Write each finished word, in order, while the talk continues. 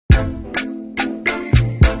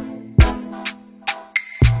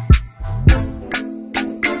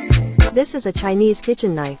This is a Chinese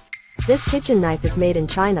kitchen knife. This kitchen knife is made in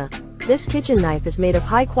China. This kitchen knife is made of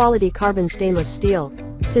high-quality carbon stainless steel.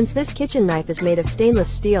 Since this kitchen knife is made of stainless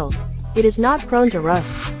steel, it is not prone to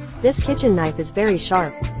rust. This kitchen knife is very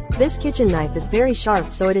sharp. This kitchen knife is very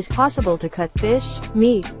sharp, so it is possible to cut fish,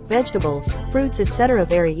 meat, vegetables, fruits, etc.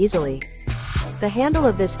 very easily. The handle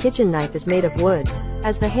of this kitchen knife is made of wood.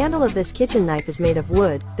 As the handle of this kitchen knife is made of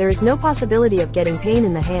wood, there is no possibility of getting pain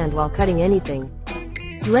in the hand while cutting anything.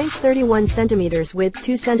 Length 31 cm, width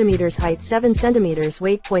 2 cm, height 7 cm,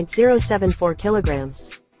 weight 0.074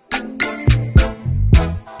 kilograms.